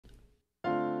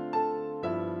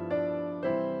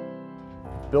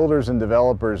Builders and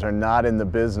developers are not in the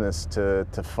business to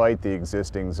fight the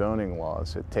existing zoning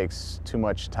laws. It takes too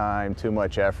much time, too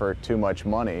much effort, too much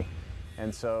money.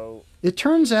 And so it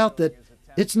turns out that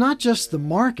it's not just the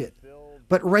market,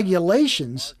 but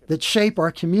regulations that shape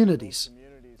our communities.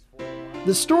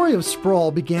 The story of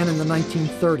sprawl began in the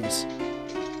 1930s.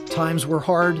 Times were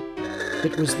hard.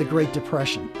 It was the Great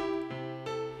Depression.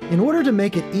 In order to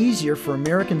make it easier for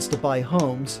Americans to buy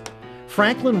homes,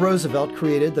 Franklin Roosevelt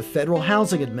created the Federal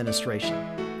Housing Administration.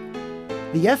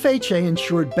 The FHA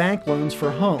insured bank loans for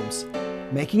homes,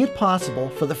 making it possible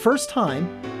for the first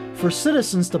time for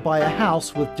citizens to buy a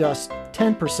house with just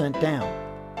 10% down.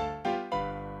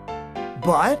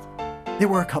 But there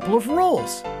were a couple of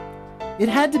rules. It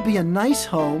had to be a nice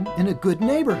home in a good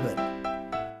neighborhood.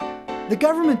 The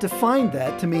government defined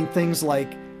that to mean things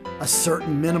like a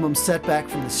certain minimum setback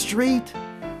from the street,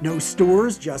 no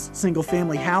stores, just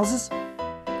single-family houses,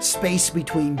 space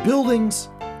between buildings,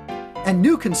 and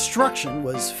new construction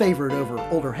was favored over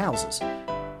older houses.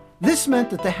 This meant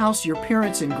that the house your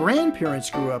parents and grandparents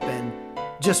grew up in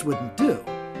just wouldn't do.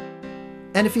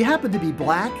 And if you happened to be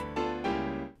black,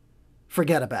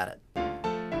 forget about it.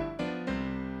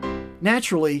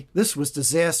 Naturally, this was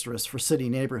disastrous for city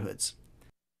neighborhoods.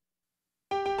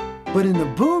 But in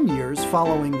the boom years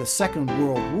following the Second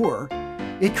World War,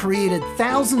 it created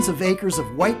thousands of acres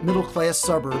of white middle-class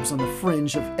suburbs on the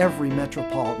fringe of every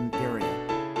metropolitan area.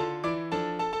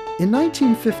 In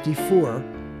 1954,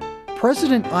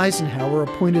 President Eisenhower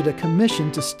appointed a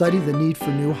commission to study the need for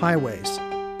new highways.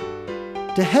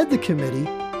 To head the committee,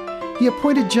 he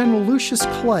appointed General Lucius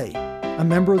Clay, a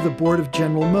member of the board of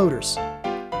General Motors.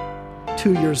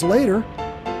 2 years later,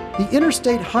 the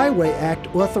Interstate Highway Act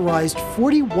authorized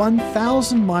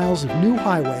 41,000 miles of new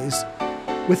highways,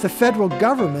 with the federal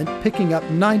government picking up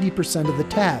 90% of the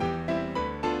tab.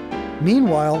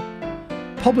 Meanwhile,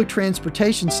 public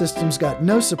transportation systems got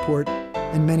no support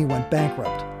and many went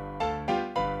bankrupt.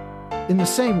 In the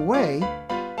same way,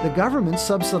 the government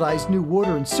subsidized new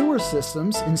water and sewer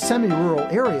systems in semi-rural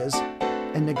areas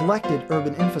and neglected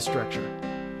urban infrastructure.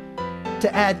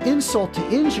 To add insult to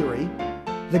injury,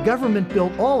 the government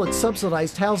built all its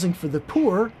subsidized housing for the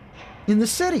poor in the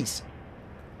cities.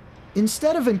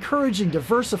 Instead of encouraging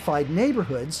diversified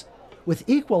neighborhoods with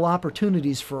equal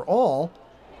opportunities for all,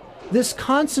 this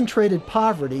concentrated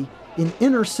poverty in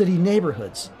inner-city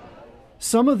neighborhoods.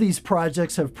 Some of these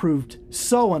projects have proved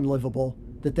so unlivable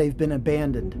that they've been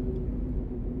abandoned.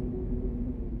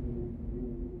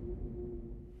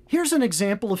 Here's an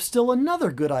example of still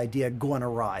another good idea gone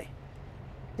awry.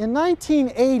 In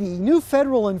 1980, new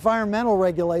federal environmental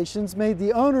regulations made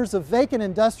the owners of vacant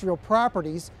industrial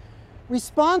properties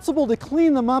responsible to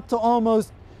clean them up to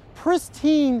almost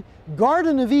pristine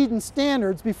Garden of Eden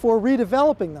standards before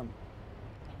redeveloping them.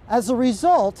 As a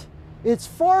result, it's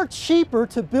far cheaper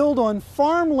to build on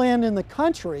farmland in the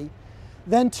country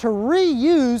than to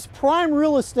reuse prime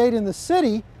real estate in the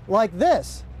city like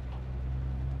this.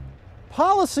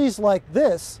 Policies like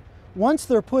this, once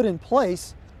they're put in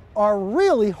place, are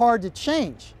really hard to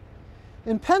change.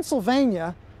 In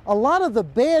Pennsylvania, a lot of the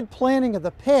bad planning of the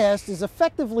past is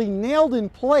effectively nailed in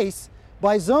place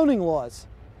by zoning laws.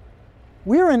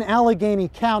 We're in Allegheny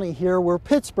County here, where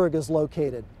Pittsburgh is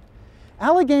located.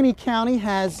 Allegheny County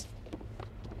has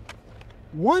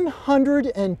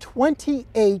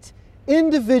 128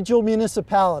 individual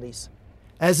municipalities.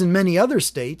 As in many other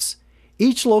states,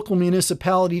 each local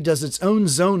municipality does its own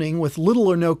zoning with little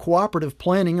or no cooperative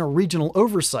planning or regional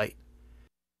oversight.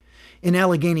 In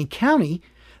Allegheny County,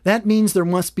 that means there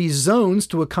must be zones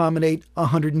to accommodate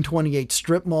 128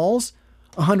 strip malls,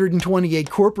 128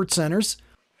 corporate centers,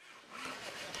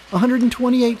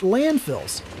 128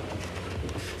 landfills,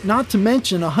 not to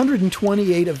mention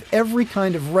 128 of every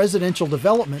kind of residential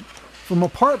development, from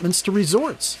apartments to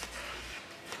resorts.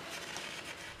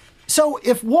 So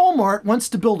if Walmart wants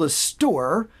to build a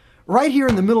store right here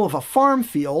in the middle of a farm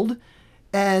field,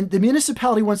 and the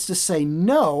municipality wants to say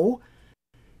no,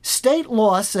 state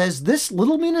law says this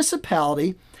little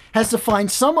municipality has to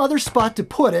find some other spot to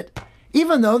put it,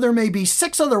 even though there may be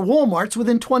 6 other Walmarts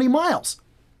within 20 miles.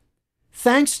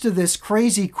 Thanks to this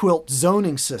crazy quilt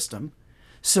zoning system,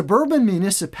 suburban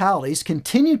municipalities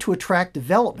continue to attract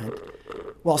development,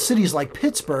 while cities like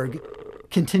Pittsburgh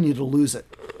continue to lose it.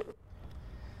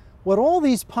 What all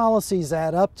these policies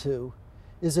add up to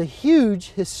is a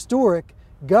huge historic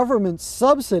government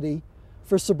subsidy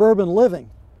for suburban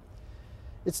living.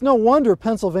 It's no wonder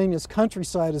Pennsylvania's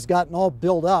countryside has gotten all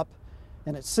built up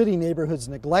and its city neighborhoods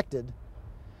neglected.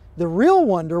 The real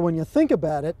wonder, when you think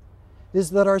about it,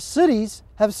 is that our cities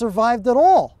have survived at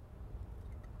all.